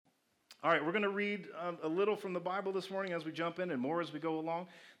All right, we're going to read a little from the Bible this morning as we jump in and more as we go along.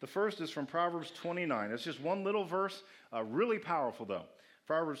 The first is from Proverbs 29. It's just one little verse, really powerful though.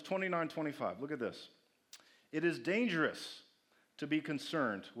 Proverbs 29:25. Look at this. It is dangerous to be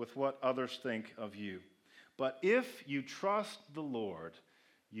concerned with what others think of you, but if you trust the Lord,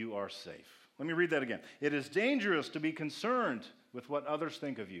 you are safe. Let me read that again. It is dangerous to be concerned with what others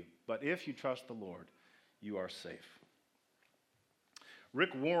think of you, but if you trust the Lord, you are safe.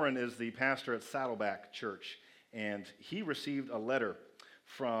 Rick Warren is the pastor at Saddleback Church, and he received a letter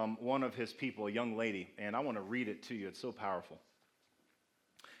from one of his people, a young lady, and I want to read it to you. It's so powerful.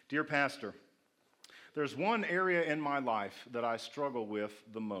 Dear Pastor, there's one area in my life that I struggle with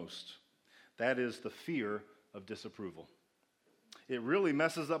the most. That is the fear of disapproval. It really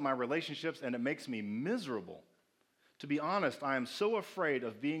messes up my relationships, and it makes me miserable. To be honest, I am so afraid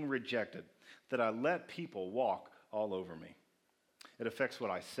of being rejected that I let people walk all over me. It affects what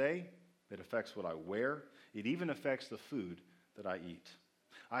I say. It affects what I wear. It even affects the food that I eat.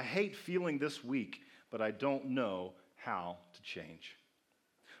 I hate feeling this weak, but I don't know how to change.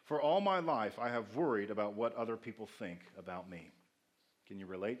 For all my life, I have worried about what other people think about me. Can you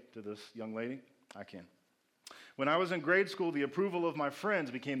relate to this young lady? I can. When I was in grade school, the approval of my friends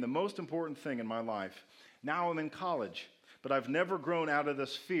became the most important thing in my life. Now I'm in college, but I've never grown out of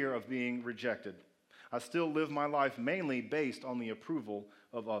this fear of being rejected. I still live my life mainly based on the approval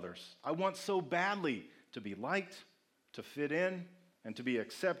of others. I want so badly to be liked, to fit in, and to be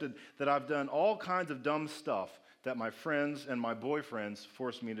accepted that I've done all kinds of dumb stuff that my friends and my boyfriends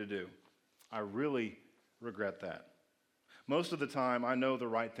forced me to do. I really regret that. Most of the time, I know the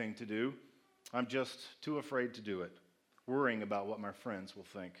right thing to do. I'm just too afraid to do it, worrying about what my friends will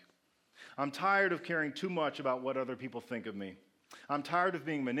think. I'm tired of caring too much about what other people think of me. I'm tired of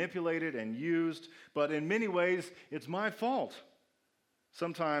being manipulated and used, but in many ways, it's my fault.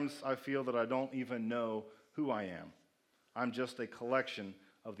 Sometimes I feel that I don't even know who I am. I'm just a collection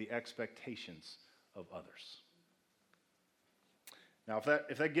of the expectations of others. Now,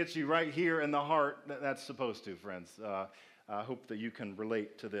 if that gets you right here in the heart, that's supposed to, friends. I hope that you can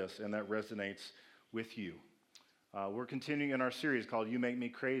relate to this and that resonates with you. We're continuing in our series called You Make Me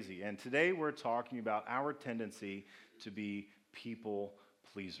Crazy, and today we're talking about our tendency to be people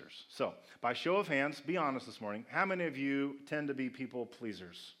pleasers. So, by show of hands, be honest this morning. How many of you tend to be people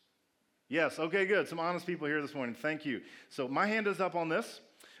pleasers? Yes, okay, good. Some honest people here this morning. Thank you. So, my hand is up on this.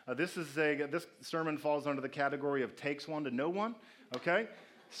 This sermon falls under the category of takes one to know one, okay?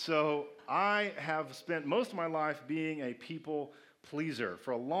 So, I have spent most of my life being a people pleaser.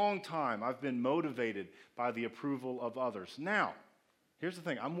 For a long time, I've been motivated by the approval of others. Now, here's the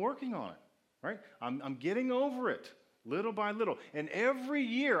thing. I'm working on it, right? I'm getting over it. Little by little. And every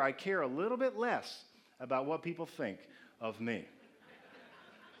year I care a little bit less about what people think of me.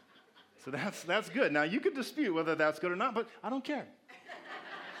 So that's good. Now you could dispute whether that's good or not, but I don't care.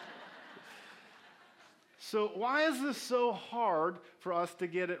 So why is this so hard for us to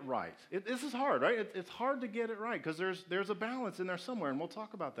get it right? This is hard, right? It's hard to get it right because there's a balance in there somewhere, and we'll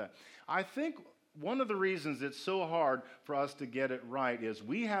talk about that. I think one of the reasons it's so hard for us to get it right is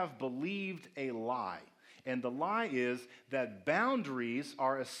we have believed a lie. And the lie is that boundaries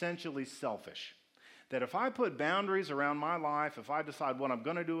are essentially selfish. That if I put boundaries around my life, if I decide what I'm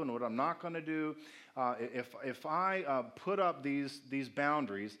going to do and what I'm not going to do, if I put up these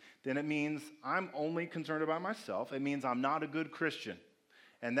boundaries, then it means I'm only concerned about myself. It means I'm not a good Christian.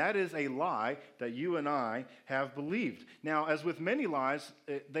 And that is a lie that you and I have believed. Now, as with many lies,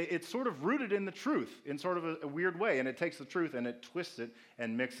 it's sort of rooted in the truth in sort of a weird way. And it takes the truth and it twists it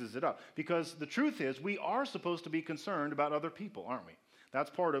and mixes it up. Because the truth is, we are supposed to be concerned about other people, aren't we? That's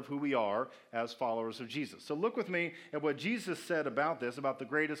part of who we are as followers of Jesus. So look with me at what Jesus said about this, about the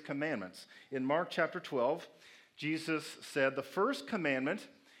greatest commandments. In Mark chapter 12, Jesus said, the first commandment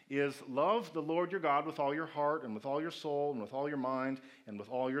is love the Lord your God with all your heart and with all your soul and with all your mind and with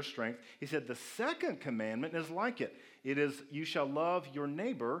all your strength. He said the second commandment is like it. It is you shall love your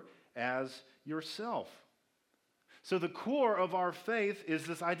neighbor as yourself. So the core of our faith is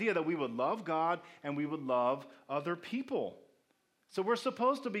this idea that we would love God and we would love other people. So we're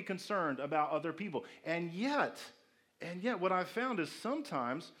supposed to be concerned about other people. And yet what I've found is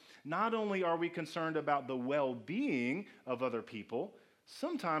sometimes not only are we concerned about the well-being of other people,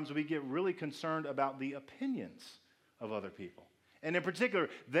 sometimes we get really concerned about the opinions of other people. And in particular,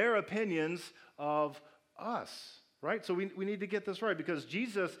 their opinions of us, right? So we need to get this right because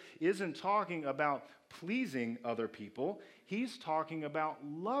Jesus isn't talking about pleasing other people. He's talking about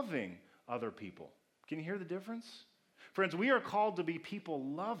loving other people. Can you hear the difference? Friends, we are called to be people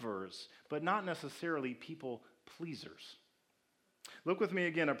lovers, but not necessarily people pleasers. Look with me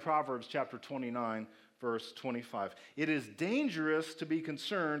again at Proverbs chapter 29, verse 25. It is dangerous to be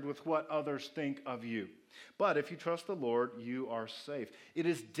concerned with what others think of you. But if you trust the Lord, you are safe. It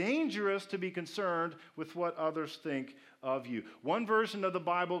is dangerous to be concerned with what others think of you. One version of the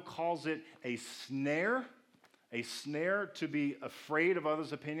Bible calls it a snare to be afraid of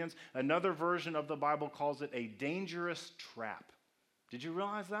others' opinions. Another version of the Bible calls it a dangerous trap. Did you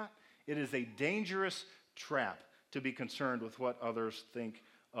realize that? It is a dangerous trap to be concerned with what others think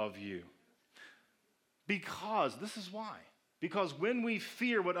of you. Because, this is why. Because when we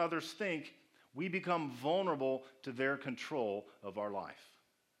fear what others think, we become vulnerable to their control of our life.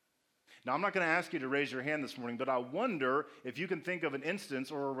 Now, I'm not going to ask you to raise your hand this morning, but I wonder if you can think of an instance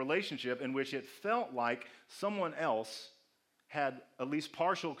or a relationship in which it felt like someone else had at least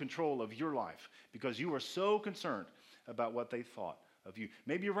partial control of your life because you were so concerned about what they thought of you.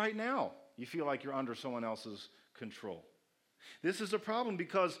 Maybe right now you feel like you're under someone else's control. This is a problem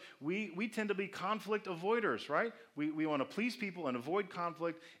because we tend to be conflict avoiders, right? We want to please people and avoid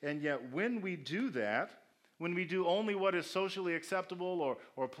conflict, and yet when we do that, when we do only what is socially acceptable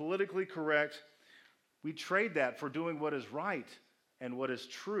or politically correct, we trade that for doing what is right and what is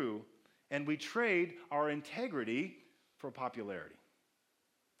true, and we trade our integrity for popularity.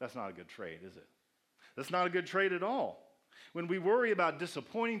 That's not a good trade, is it? That's not a good trade at all. When we worry about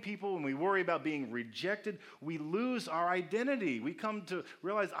disappointing people, when we worry about being rejected, we lose our identity. We come to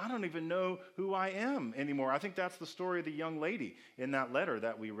realize, I don't even know who I am anymore. I think that's the story of the young lady in that letter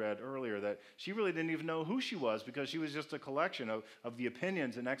that we read earlier, that she really didn't even know who she was because she was just a collection of the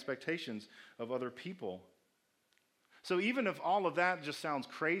opinions and expectations of other people. So even if all of that just sounds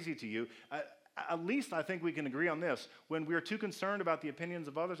crazy to you, at least I think we can agree on this. When we're too concerned about the opinions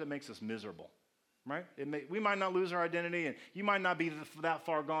of others, it makes us miserable. Right? We might not lose our identity, and you might not be that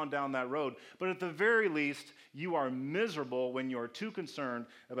far gone down that road, but at the very least, you are miserable when you're too concerned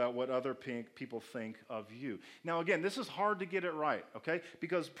about what other people think of you. Now, again, this is hard to get it right, okay?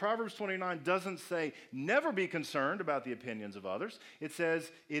 Because Proverbs 29 doesn't say never be concerned about the opinions of others. It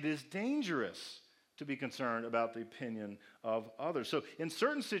says it is dangerous to be concerned about the opinion of others. So in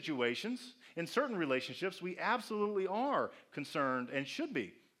certain situations, in certain relationships, we absolutely are concerned and should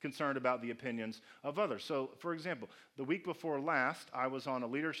be concerned about the opinions of others. So, for example, the week before last, I was on a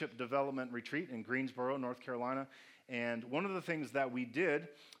leadership development retreat in Greensboro, North Carolina, and one of the things that we did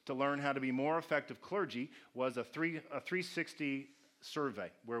to learn how to be more effective clergy was a 360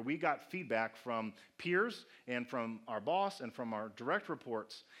 survey where we got feedback from peers and from our boss and from our direct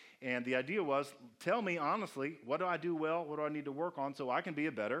reports. And the idea was, tell me honestly, what do I do well? What do I need to work on so I can be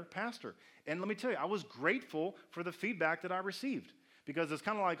a better pastor? And let me tell you, I was grateful for the feedback that I received. Because it's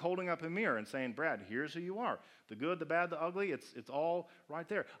kind of like holding up a mirror and saying, Brad, here's who you are. The good, the bad, the ugly, it's all right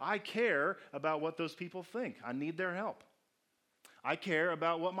there. I care about what those people think. I need their help. I care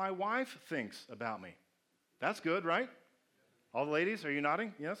about what my wife thinks about me. That's good, right? All the ladies, are you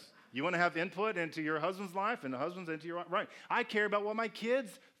nodding? Yes? You want to have input into your husband's life and the husband's into your right. I care about what my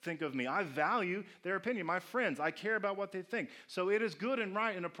kids think of me. I value their opinion. My friends, I care about what they think. So it is good and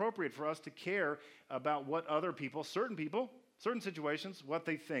right and appropriate for us to care about what other people, certain situations, what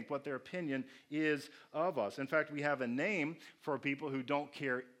they think, what their opinion is of us. In fact, we have a name for people who don't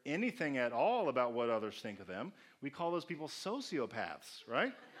care anything at all about what others think of them. We call those people sociopaths,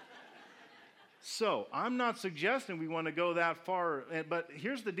 right? So I'm not suggesting we want to go that far, but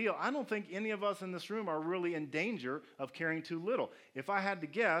here's the deal. I don't think any of us in this room are really in danger of caring too little. If I had to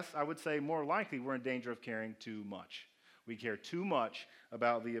guess, I would say more likely we're in danger of caring too much. We care too much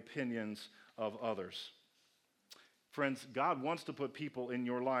about the opinions of others. Friends, God wants to put people in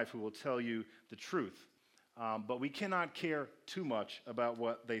your life who will tell you the truth, but we cannot care too much about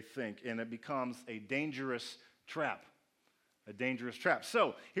what they think, and it becomes a dangerous trap. A dangerous trap.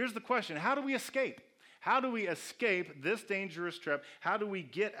 So here's the question. How do we escape? How do we escape this dangerous trap? How do we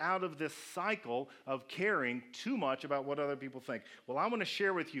get out of this cycle of caring too much about what other people think? Well, I want to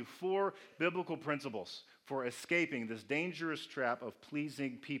share with you 4 biblical principles for escaping this dangerous trap of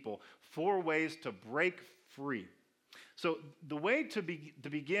pleasing people. 4 ways to break free. So the way to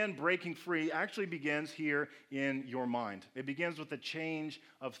begin breaking free actually begins here in your mind. It begins with a change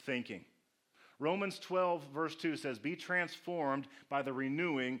of thinking. Romans 12, verse 2 says, be transformed by the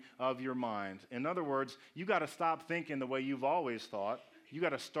renewing of your mind. In other words, you got to stop thinking the way you've always thought. You got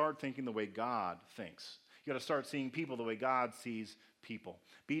to start thinking the way God thinks. You got to start seeing people the way God sees people.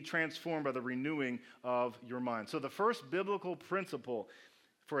 Be transformed by the renewing of your mind. So the first biblical principle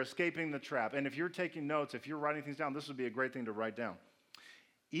for escaping the trap, and if you're taking notes, if you're writing things down, this would be a great thing to write down.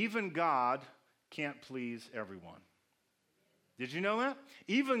 Even God can't please everyone. Did you know that?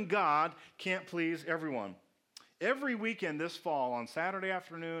 Even God can't please everyone. every weekend this fall on Saturday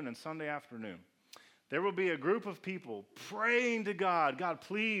afternoon and Sunday afternoon, there will be a group of people praying to God, God,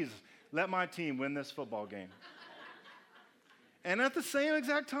 please let my team win this football game. And at the same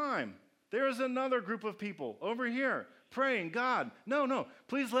exact time, there is another group of people over here praying, God, no,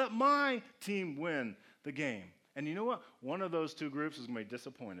 please let my team win the game. And you know what? One of those two groups is going to be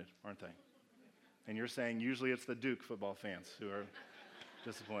disappointed, aren't they? And you're saying usually it's the Duke football fans who are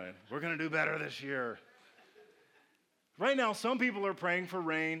disappointed. We're going to do better this year. Right now, some people are praying for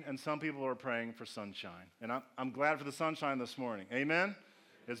rain and some people are praying for sunshine. And I'm glad for the sunshine this morning. Amen?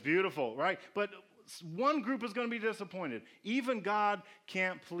 It's beautiful, right? But one group is going to be disappointed. Even God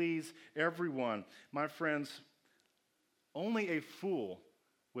can't please everyone. My friends, only a fool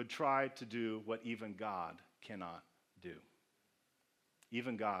would try to do what even God cannot do.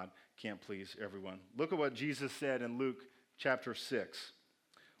 Even God can't please everyone. Look at what Jesus said in Luke chapter 6.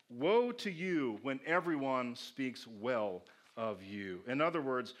 Woe to you when everyone speaks well of you. In other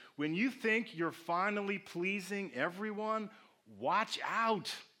words, when you think you're finally pleasing everyone, watch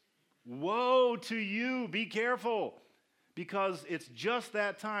out. Woe to you. Be careful. Because it's just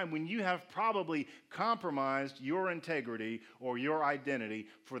that time when you have probably compromised your integrity or your identity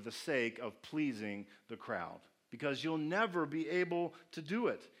for the sake of pleasing the crowd. Because you'll never be able to do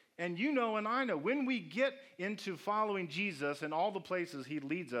it. And you know and I know, when we get into following Jesus and all the places he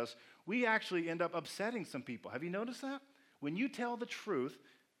leads us, we actually end up upsetting some people. Have you noticed that? When you tell the truth,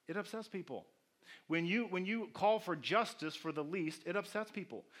 it upsets people. When you call for justice for the least, it upsets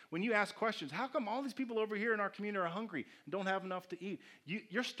people. When you ask questions, how come all these people over here in our community are hungry and don't have enough to eat?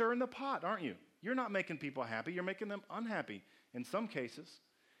 You're stirring the pot, aren't you? You're not making people happy. You're making them unhappy in some cases.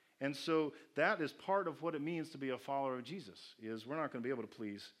 And so that is part of what it means to be a follower of Jesus, is we're not going to be able to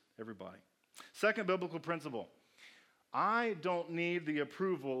please everybody. Second biblical principle, I don't need the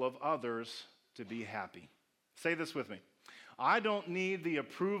approval of others to be happy. Say this with me. I don't need the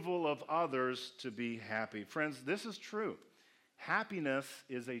approval of others to be happy. Friends, this is true. Happiness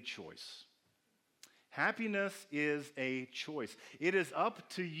is a choice. Happiness is a choice. It is up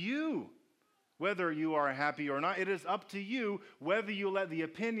to you whether you are happy or not. It is up to you whether you let the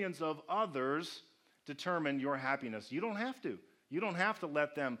opinions of others determine your happiness. You don't have to. You don't have to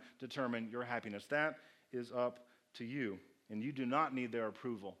let them determine your happiness. That is up to you. And you do not need their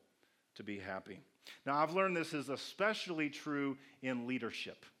approval to be happy. Now, I've learned this is especially true in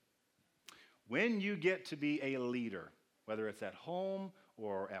leadership. When you get to be a leader, whether it's at home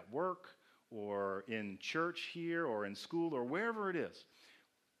or at work or in church here or in school or wherever it is,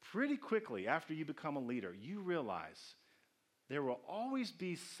 pretty quickly after you become a leader, you realize there will always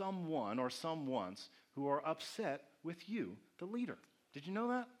be someone or someones who are upset with you, the leader. Did you know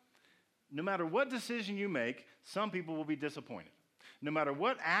that? No matter what decision you make, some people will be disappointed. No matter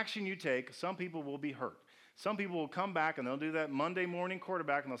what action you take, some people will be hurt. Some people will come back and they'll do that Monday morning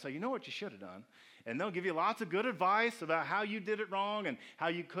quarterback and they'll say, you know what you should have done? And they'll give you lots of good advice about how you did it wrong and how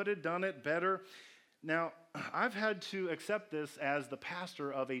you could have done it better. Now, I've had to accept this as the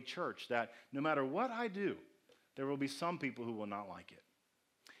pastor of a church, that no matter what I do, there will be some people who will not like it.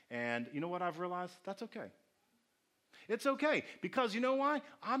 And you know what I've realized? That's okay. It's okay, because you know why?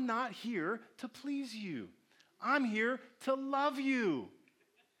 I'm not here to please you. I'm here to love you.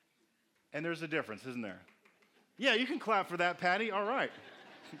 And there's a difference, isn't there? Yeah, you can clap for that, Patty. All right.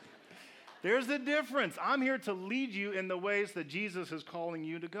 There's a difference. I'm here to lead you in the ways that Jesus is calling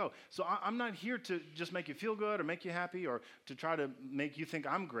you to go. So I'm not here to just make you feel good or make you happy or to try to make you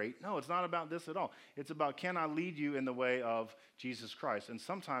think I'm great. No, it's not about this at all. It's about, can I lead you in the way of Jesus Christ? And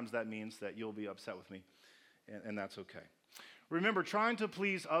sometimes that means that you'll be upset with me, and that's okay. Remember, trying to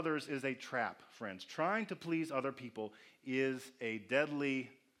please others is a trap, friends. Trying to please other people is a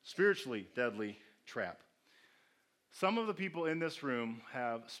deadly, spiritually deadly trap. Some of the people in this room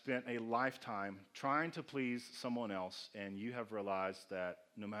have spent a lifetime trying to please someone else, and you have realized that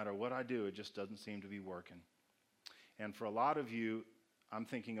no matter what I do, it just doesn't seem to be working. And for a lot of you, I'm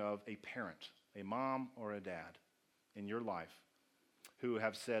thinking of a parent, a mom or a dad in your life who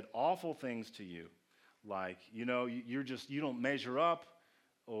have said awful things to you, like, you know, you don't measure up,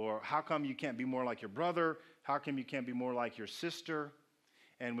 or how come you can't be more like your brother? How come you can't be more like your sister?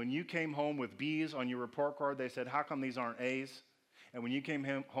 And when you came home with B's on your report card, they said, how come these aren't A's? And when you came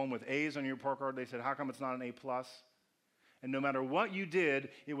home with A's on your report card, they said, how come it's not an A+? And no matter what you did,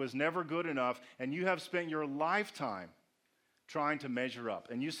 it was never good enough. And you have spent your lifetime trying to measure up.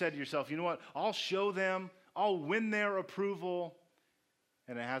 And you said to yourself, you know what? I'll show them. I'll win their approval.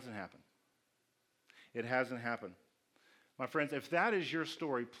 And it hasn't happened. It hasn't happened. My friends, if that is your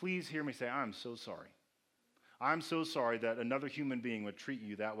story, please hear me say, I'm so sorry. I'm so sorry that another human being would treat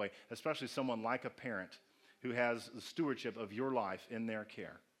you that way, especially someone like a parent who has the stewardship of your life in their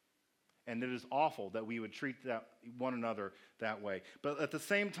care. And it is awful that we would treat one another that way. But at the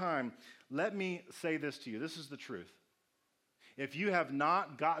same time, let me say this to you. This is the truth. If you have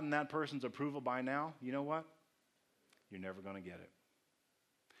not gotten that person's approval by now, you know what? You're never going to get it.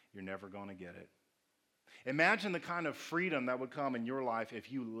 You're never going to get it. Imagine the kind of freedom that would come in your life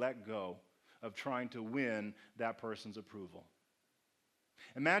if you let go of trying to win that person's approval.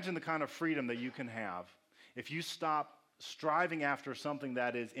 Imagine the kind of freedom that you can have if you stop striving after something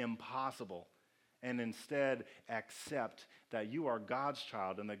that is impossible and instead accept that you are God's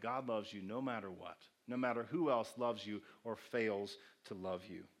child and that God loves you no matter what, no matter who else loves you or fails to love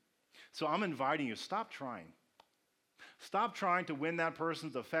you. So I'm inviting you, stop trying. Stop trying to win that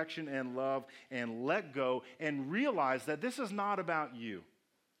person's affection and love and let go and realize that this is not about you.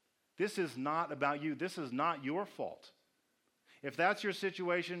 This is not about you. This is not your fault. If that's your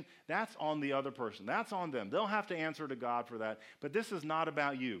situation, that's on the other person. That's on them. They'll have to answer to God for that. But this is not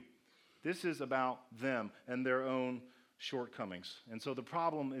about you. This is about them and their own shortcomings. And so the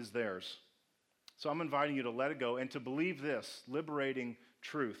problem is theirs. So I'm inviting you to let it go and to believe this liberating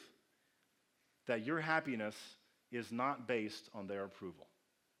truth, that your happiness is not based on their approval.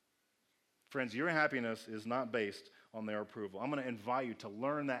 Friends, your happiness is not based on their approval. I'm going to invite you to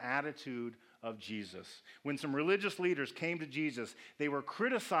learn the attitude of Jesus. When some religious leaders came to Jesus, they were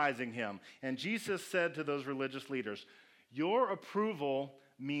criticizing him, and Jesus said to those religious leaders, "Your approval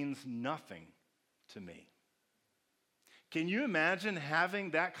means nothing to me." Can you imagine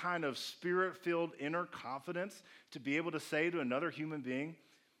having that kind of spirit-filled inner confidence to be able to say to another human being,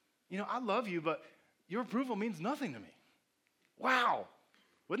 I love you, but your approval means nothing to me? Wow.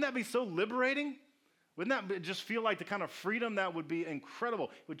 Wouldn't that be so liberating? Wouldn't that just feel like the kind of freedom that would be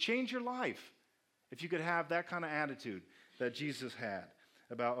incredible? It would change your life if you could have that kind of attitude that Jesus had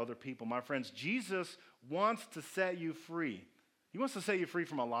about other people. My friends, Jesus wants to set you free. He wants to set you free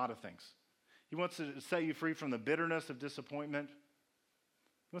from a lot of things. He wants to set you free from the bitterness of disappointment.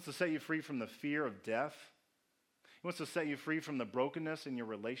 He wants to set you free from the fear of death. He wants to set you free from the brokenness in your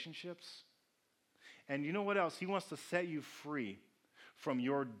relationships. And you know what else? He wants to set you free from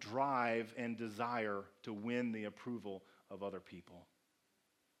your drive and desire to win the approval of other people.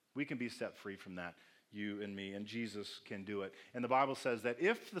 We can be set free from that, you and me, and Jesus can do it. And the Bible says that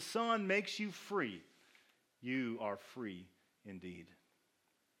if the Son makes you free, you are free indeed.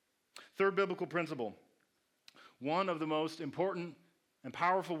 Third biblical principle. One of the most important and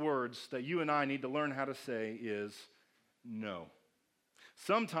powerful words that you and I need to learn how to say is no.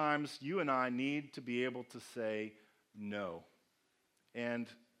 Sometimes you and I need to be able to say no. And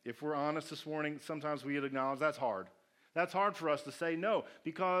if we're honest this morning, sometimes we acknowledge that's hard. That's hard for us to say no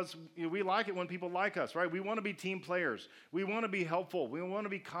because we like it when people like us, right? We want to be team players. We want to be helpful. We want to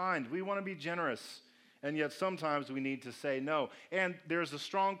be kind. We want to be generous. And yet sometimes we need to say no. And there's a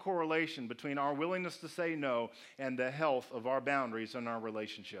strong correlation between our willingness to say no and the health of our boundaries and our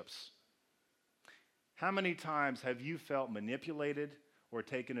relationships. How many times have you felt manipulated or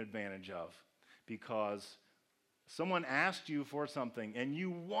taken advantage of because someone asked you for something and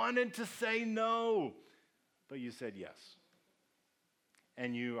you wanted to say no, but you said yes?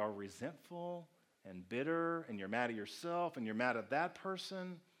 And you are resentful and bitter and you're mad at yourself and you're mad at that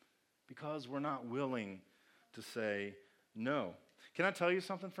person because we're not willing to say no. Can I tell you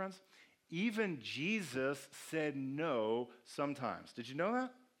something, friends? Even Jesus said no sometimes. Did you know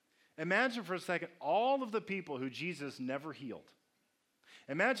that? Imagine for a second all of the people who Jesus never healed.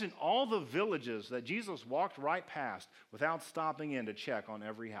 Imagine all the villages that Jesus walked right past without stopping in to check on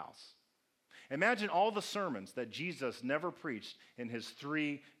every house. Imagine all the sermons that Jesus never preached in his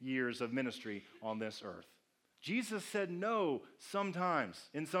 3 years of ministry on this earth. Jesus said no sometimes,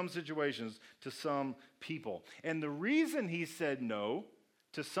 in some situations, to some people. And the reason he said no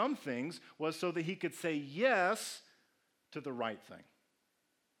to some things was so that he could say yes to the right thing.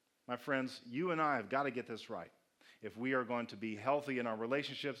 My friends, you and I have got to get this right. If we are going to be healthy in our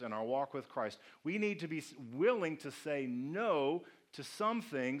relationships and our walk with Christ, we need to be willing to say no to some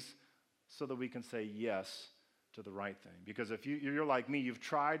things so that we can say yes to the right thing. Because if you're like me, you've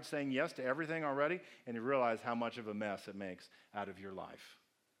tried saying yes to everything already, and you realize how much of a mess it makes out of your life.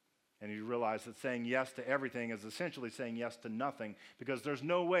 And you realize that saying yes to everything is essentially saying yes to nothing, because there's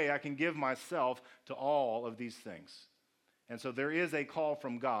no way I can give myself to all of these things. And so there is a call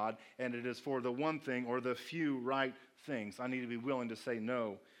from God, and it is for the one thing or the few right things. I need to be willing to say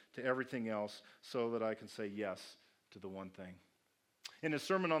no to everything else so that I can say yes to the one thing. In his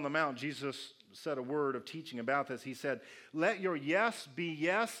Sermon on the Mount, Jesus said a word of teaching about this. He said, "Let your yes be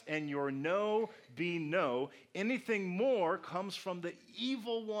yes and your no be no. Anything more comes from the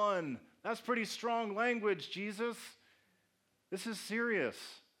evil one." That's pretty strong language, Jesus. This is serious.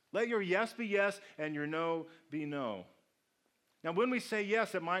 Let your yes be yes and your no be no. Now, when we say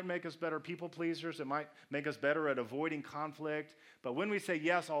yes, it might make us better people pleasers. It might make us better at avoiding conflict. But when we say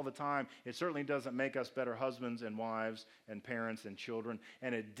yes all the time, it certainly doesn't make us better husbands and wives and parents and children.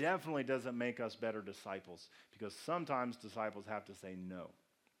 And it definitely doesn't make us better disciples, because sometimes disciples have to say no.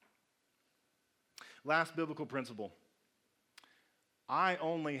 Last biblical principle. I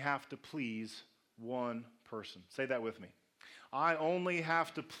only have to please one person. Say that with me. I only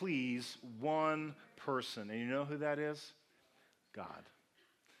have to please one person. And you know who that is? God.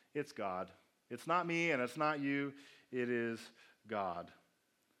 It's God. It's not me and it's not you. It is God.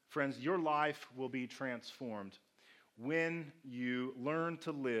 Friends, your life will be transformed when you learn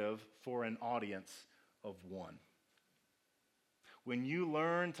to live for an audience of one. When you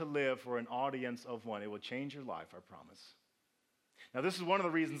learn to live for an audience of one, it will change your life, I promise. Now, this is one of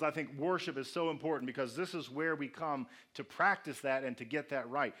the reasons I think worship is so important, because this is where we come to practice that and to get that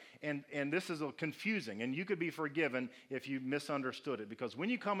right. And this is confusing, and you could be forgiven if you misunderstood it, because when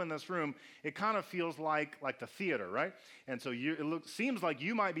you come in this room, it kind of feels like the theater, right? And so seems like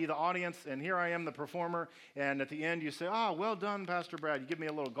you might be the audience, and here I am, the performer, and at the end you say, well done, Pastor Brad. You give me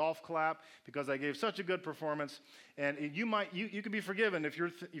a little golf clap because I gave such a good performance, and you could be forgiven if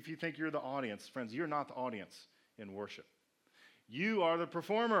you think you're the audience. Friends, you're not the audience in worship. You are the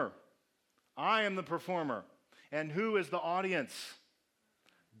performer. I am the performer. And who is the audience?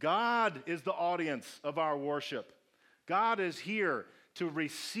 God is the audience of our worship. God is here to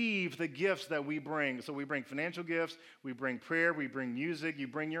receive the gifts that we bring. So we bring financial gifts, we bring prayer, we bring music, you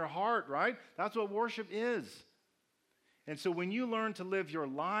bring your heart, right? That's what worship is. And so when you learn to live your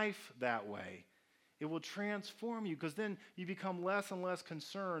life that way, it will transform you, because then you become less and less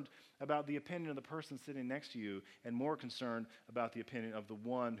concerned about the opinion of the person sitting next to you and more concerned about the opinion of the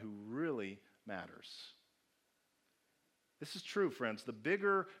one who really matters. This is true, friends. The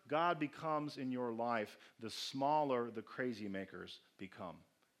bigger God becomes in your life, the smaller the crazy makers become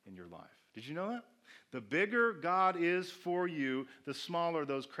in your life. Did you know that? The bigger God is for you, the smaller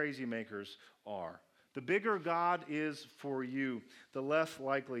those crazy makers are. The bigger God is for you, the less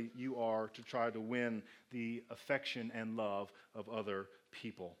likely you are to try to win the affection and love of other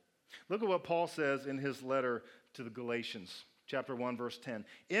people. Look at what Paul says in his letter to the Galatians, chapter 1, verse 10.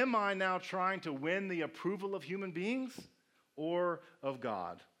 Am I now trying to win the approval of human beings or of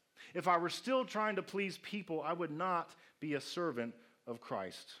God? If I were still trying to please people, I would not be a servant of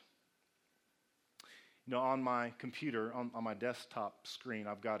Christ. You know, on my computer, on my desktop screen,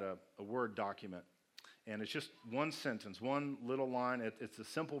 I've got a Word document. And it's just one sentence, one little line. It's a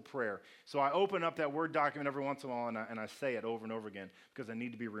simple prayer. So I open up that Word document every once in a while, and I say it over and over again because I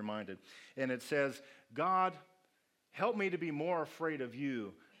need to be reminded. And it says, God, help me to be more afraid of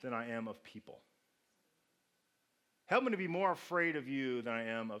you than I am of people. Help me to be more afraid of you than I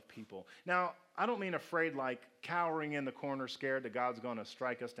am of people. Now, I don't mean afraid like cowering in the corner, scared that God's going to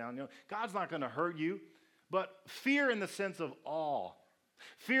strike us down. You know, God's not going to hurt you, but fear in the sense of awe.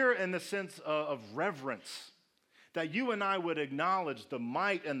 Fear in the sense of reverence, that you and I would acknowledge the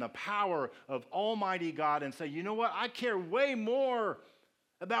might and the power of Almighty God and say, you know what, I care way more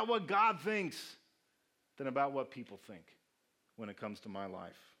about what God thinks than about what people think when it comes to my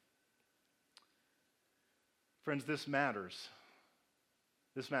life. Friends, this matters.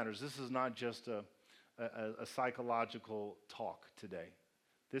 This matters. This is not just a psychological talk today.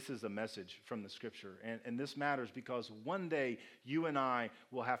 This is a message from the Scripture. And this matters because one day you and I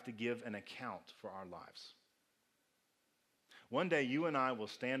will have to give an account for our lives. One day you and I will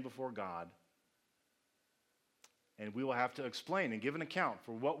stand before God, and we will have to explain and give an account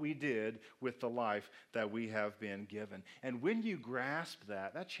for what we did with the life that we have been given. And when you grasp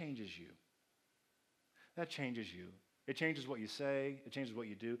that, that changes you. That changes you. It changes what you say. It changes what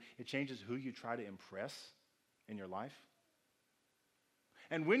you do. It changes who you try to impress in your life.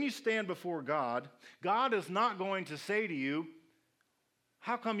 And when you stand before God, God is not going to say to you,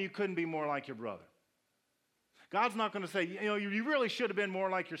 how come you couldn't be more like your brother? God's not going to say, you know, you really should have been more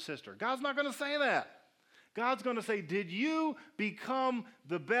like your sister. God's not going to say that. God's going to say, did you become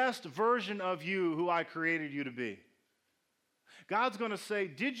the best version of you who I created you to be? God's going to say,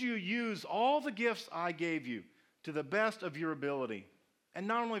 did you use all the gifts I gave you to the best of your ability? And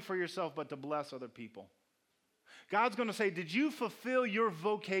not only for yourself, but to bless other people. God's going to say, did you fulfill your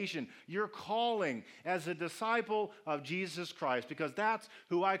vocation, your calling as a disciple of Jesus Christ? Because that's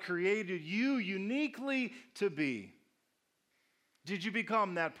who I created you uniquely to be. Did you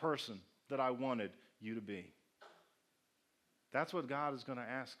become that person that I wanted you to be? That's what God is going to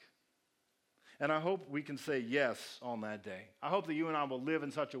ask. And I hope we can say yes on that day. I hope that you and I will live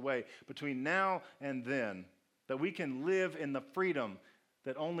in such a way between now and then that we can live in the freedom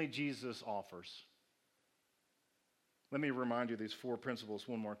that only Jesus offers. Let me remind you of these 4 principles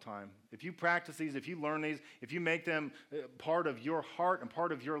one more time. If you practice these, if you learn these, if you make them part of your heart and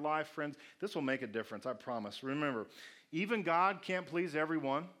part of your life, friends, this will make a difference, I promise. Remember, even God can't please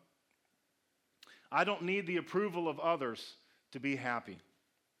everyone. I don't need the approval of others to be happy.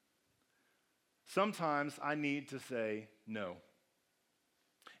 Sometimes I need to say no.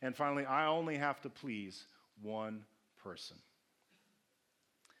 And finally, I only have to please one person.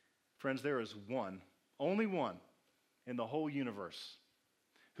 Friends, there is one, only one, in the whole universe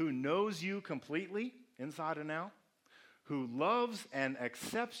who knows you completely, inside and out, who loves and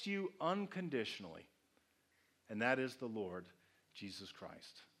accepts you unconditionally, and that is the Lord Jesus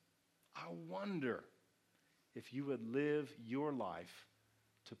Christ. I wonder if you would live your life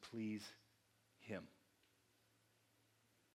to please him.